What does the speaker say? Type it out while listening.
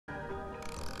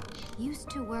Used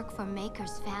to work for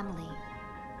Maker's family,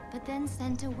 but then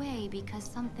sent away because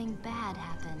something bad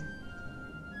happened.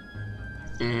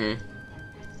 Mm-hmm.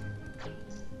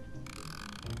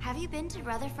 Have you been to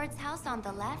Rutherford's house on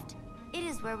the left? It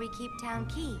is where we keep town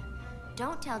key.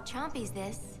 Don't tell Chompies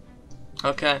this.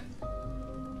 Okay.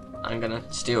 I'm gonna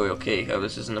steal your key. Hope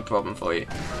this isn't a problem for you.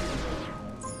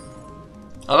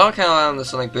 I like how the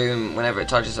Sonic Boom, whenever it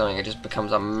touches something, it just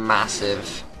becomes a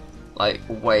massive, like,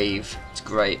 wave. It's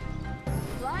great.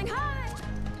 Flying high.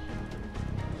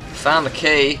 Found the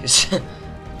key.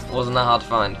 Wasn't that hard to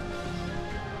find.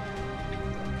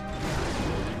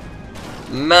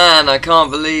 Man, I can't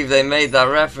believe they made that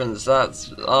reference.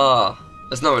 That's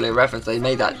it's not really a reference. They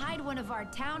made that. Hide one of our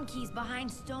town keys behind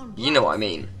stone blocks. You know what I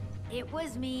mean. It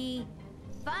was me.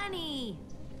 Funny.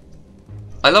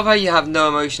 I love how you have no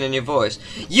emotion in your voice.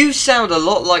 You sound a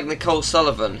lot like Nicole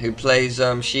Sullivan, who plays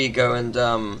Shigo and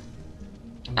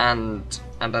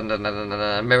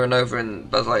Miranova in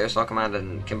Buzz Lightyear Star Command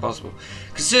and Kim Possible.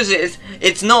 Because seriously,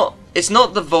 it's not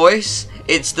the voice,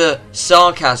 it's the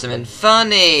sarcasm and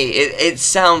funny. It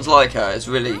sounds like her. It's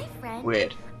really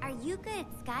weird. Are you good at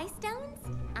Sky Stones?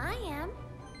 I am.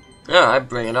 Alright,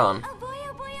 bring it on. Oh boy,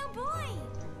 oh boy, oh boy.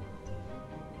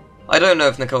 I don't know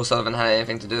if Nicole Sullivan had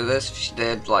anything to do with this. If she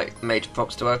did, like, major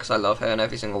props to her, because I love her in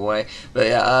every single way. But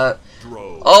yeah,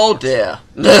 oh dear.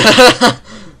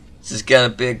 This is gonna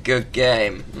be a good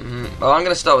game. Well, I'm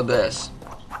gonna start with this.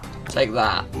 Take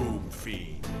that. Boom,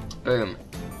 fiend. Boom.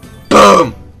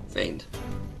 Boom! Fiend.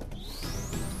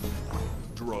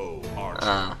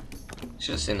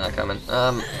 Should have seen that coming.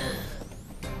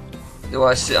 Do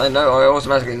I see? I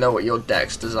automatically know what your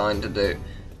deck's designed to do.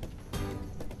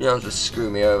 You don't have to screw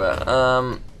me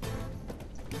over.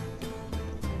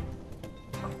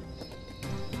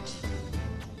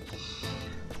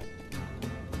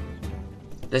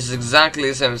 This is exactly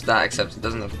the same as that, except it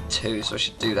doesn't have 2, so I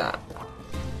should do that.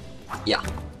 Yeah.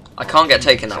 I can't get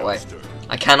taken that way.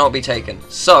 I cannot be taken.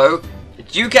 So,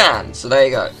 you can. So there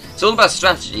you go. It's all about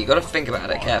strategy. You got to think about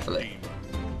it carefully.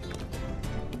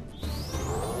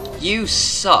 You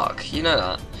suck. You know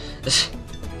that.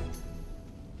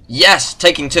 Yes,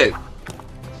 taking 2.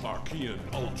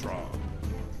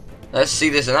 Let's see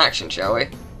this in action, shall we?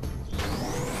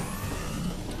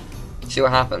 See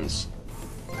what happens.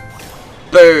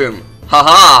 Boom!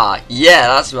 Haha! Yeah,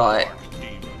 that's right.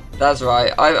 That's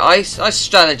right. I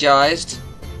strategized.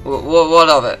 What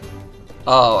of it?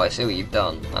 Oh, I see what you've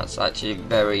done. That's actually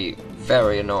very,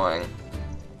 very annoying.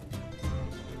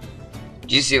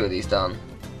 Do you see what he's done?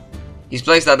 He's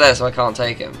placed that there so I can't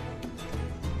take him.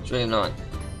 It's really annoying.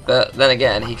 But then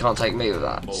again, he can't take me with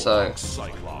that. So,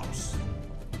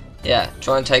 yeah,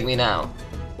 try and take me now.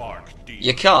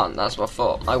 You can't. That's my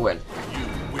fault. I win.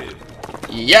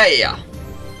 Yeah.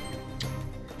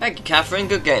 Thank you, Catherine.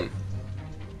 Good game.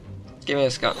 Give me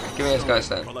a sky. Give me a sky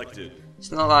stone.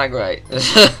 It's not that great.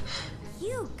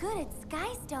 You good at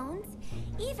Sky Stones?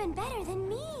 Even better than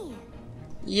me.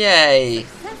 Yay!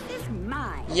 This is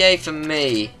mine. Yay for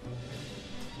me.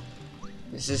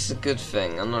 Is this a good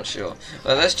thing? I'm not sure.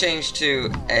 Well, let's change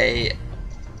to a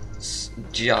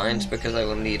giant because I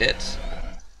will need it.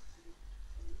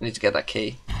 I need to get that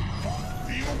key.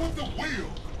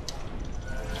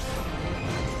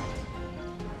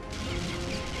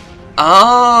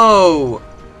 Oh!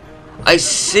 I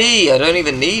see! I don't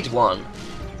even need one.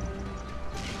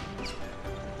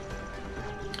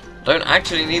 Don't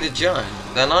actually need a giant.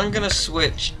 Then I'm gonna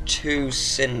switch to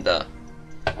Cinder.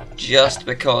 Just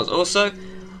because. Also,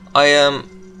 I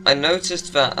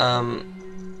noticed that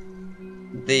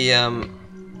the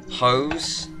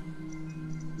pose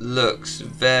looks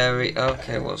very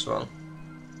okay. What's wrong?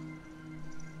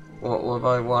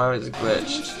 Why is it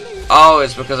glitched? Oh,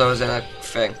 it's because I was in a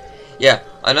thing. Yeah,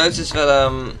 I noticed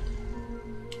that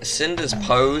Cinder's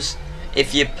pose,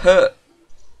 if you put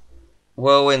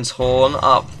Whirlwind's horn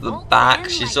up the back,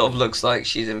 she sort of looks like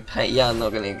she's in pain. Yeah, I'm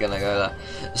not gonna go there.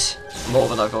 It's more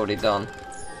than I've already done.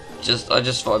 I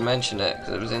just thought I'd mention it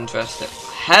because it was interesting.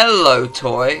 Hello,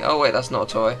 toy. Oh wait, that's not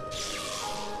a toy.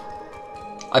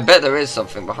 I bet there is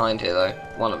something behind here though.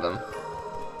 One of them,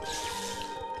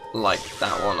 like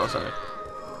that one or something.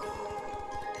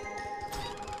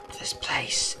 This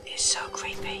place is so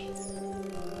creepy.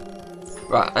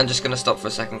 Right, I'm just gonna stop for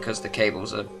a second because the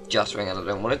cables are juttering and I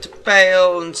don't want it to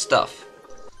fail and stuff.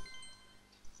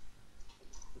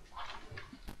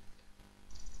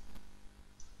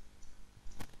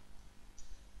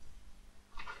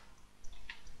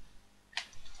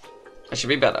 That should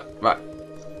be better. Right.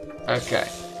 Okay.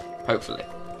 Hopefully.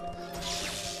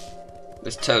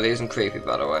 This totally isn't creepy,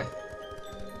 by the way.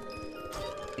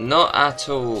 Not at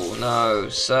all. No,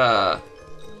 sir.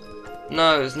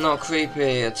 No, it's not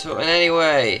creepy at all in any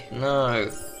way.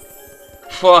 No.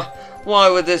 Why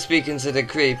would this be considered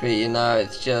creepy? You know,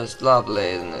 it's just lovely,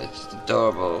 isn't it? It's just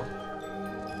adorable.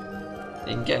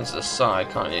 You can get into the side,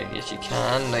 can't you? Yes, you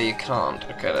can. No, you can't.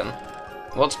 Okay, then.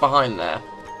 What's behind there?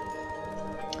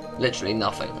 Literally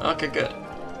nothing. Okay, good.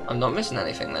 I'm not missing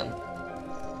anything, then.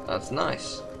 That's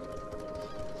nice.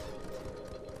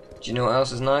 Do you know what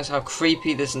else is nice? How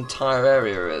creepy this entire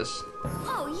area is.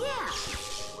 Oh, yeah.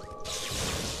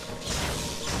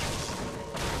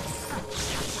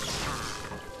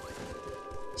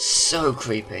 So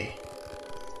creepy.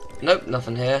 Nope,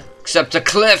 nothing here. Except a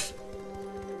cliff!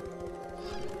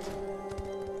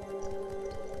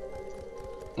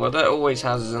 Well, there are always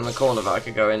houses in the corner that I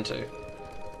could go into.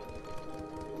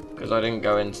 Because I didn't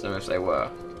go into them if they were.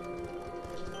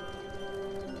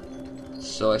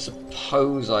 So I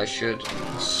suppose I should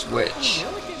switch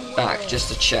back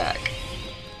just to check.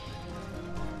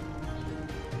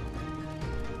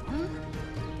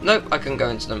 Nope, I couldn't go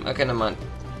into them. Okay, never mind.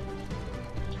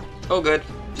 All good.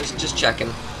 Just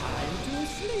checking.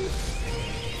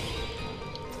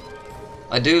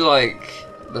 I do like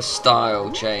the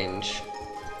style change.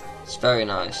 It's very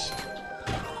nice.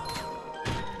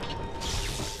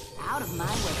 Out of my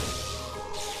way.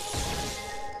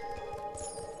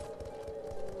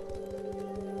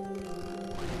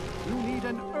 You need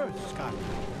an Earth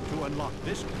Skylander to unlock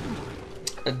this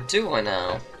one. Do I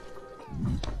now?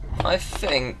 I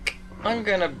think I'm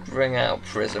gonna bring out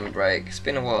Prison Break. It's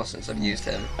been a while since I've used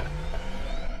him.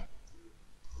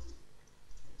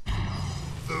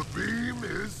 The beam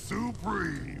is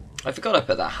supreme. I forgot I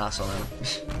put that hat on him.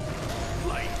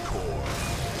 Light core.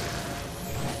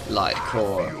 Light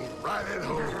core. Feel right at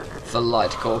home. For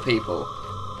light core people.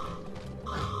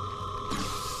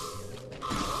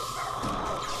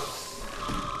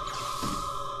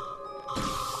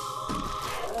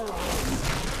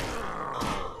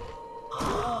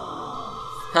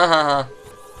 Hahaha.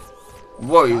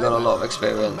 Whoa, you got a lot of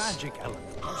experience. Magic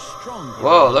elements are stronger.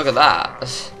 Whoa, look at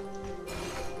that.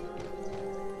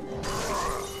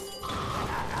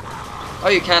 Oh,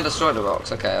 you can destroy the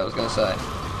rocks. Okay, I was gonna say.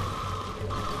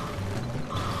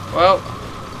 Well,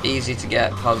 easy to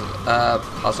get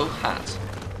puzzle hat.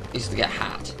 Easy to get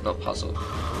hat, not puzzle.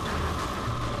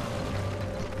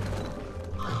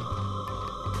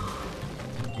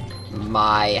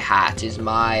 My hat is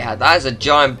my hat. That is a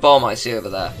giant bomb I see over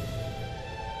there.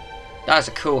 That's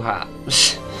a cool hat.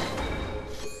 It's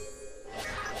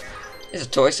a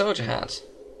toy soldier hat.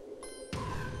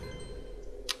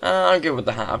 I'm good with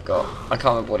the hat I've got. I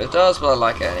can't remember what it does, but I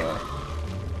like it anyway.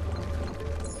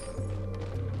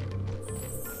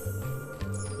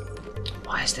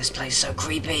 Why is this place so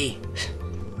creepy?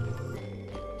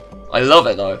 I love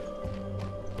it though.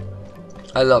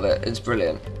 I love it. It's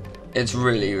brilliant. It's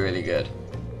really, really good.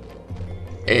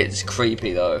 It's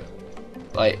creepy though.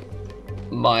 Like,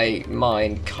 my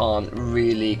mind can't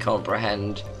really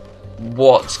comprehend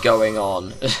what's going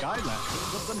on.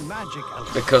 Skylanders of the magic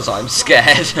element. Because I'm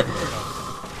scared.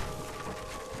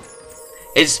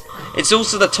 It's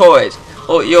also the toys.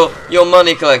 Or your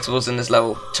money collectibles in this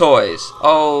level. Toys.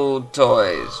 Old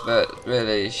toys. But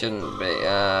really shouldn't be. What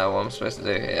am I supposed to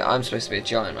do here? I'm supposed to be a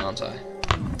giant, aren't I?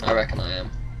 I reckon I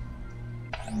am.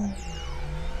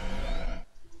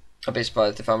 I'd be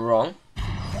surprised if I'm wrong.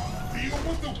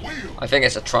 I think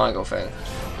it's a triangle thing.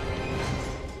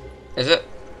 Is it?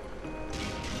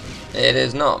 It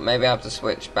is not. Maybe I have to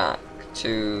switch back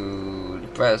to the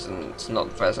present. Not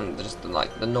the present, just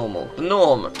like the normal. The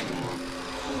norm!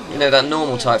 You know, that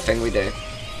normal type thing we do.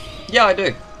 Yeah, I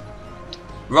do.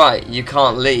 Right, you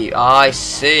can't leave. I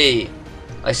see.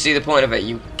 I see the point of it.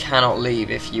 You cannot leave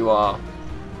if you are.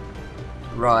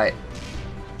 Right.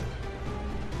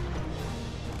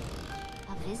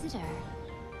 A visitor.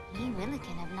 Me and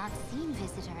Wilikin have not seen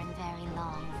visitor in very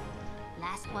long.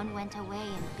 Last one went away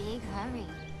in big hurry.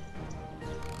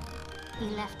 He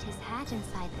left his hat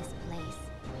inside this place.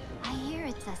 I hear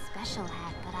it's a special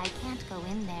hat, but I can't go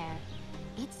in there.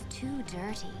 It's too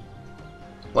dirty.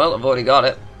 Well, I've already got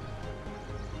it.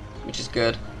 Which is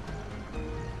good.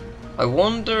 I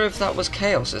wonder if that was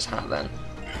Chaos's hat then.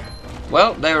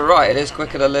 Well, they were right. It is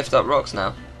quicker to lift up rocks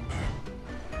now.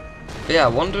 But yeah, I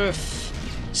wonder if...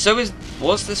 So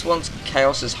was this once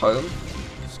Chaos's home?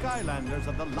 Skylanders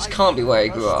of the This light can't be where he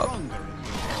are grew up. stronger.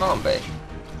 Can't be.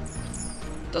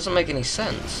 Doesn't make any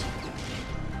sense.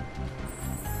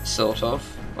 Sort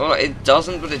of. Well, it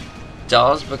doesn't, but it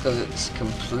does because it's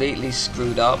completely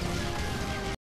screwed up.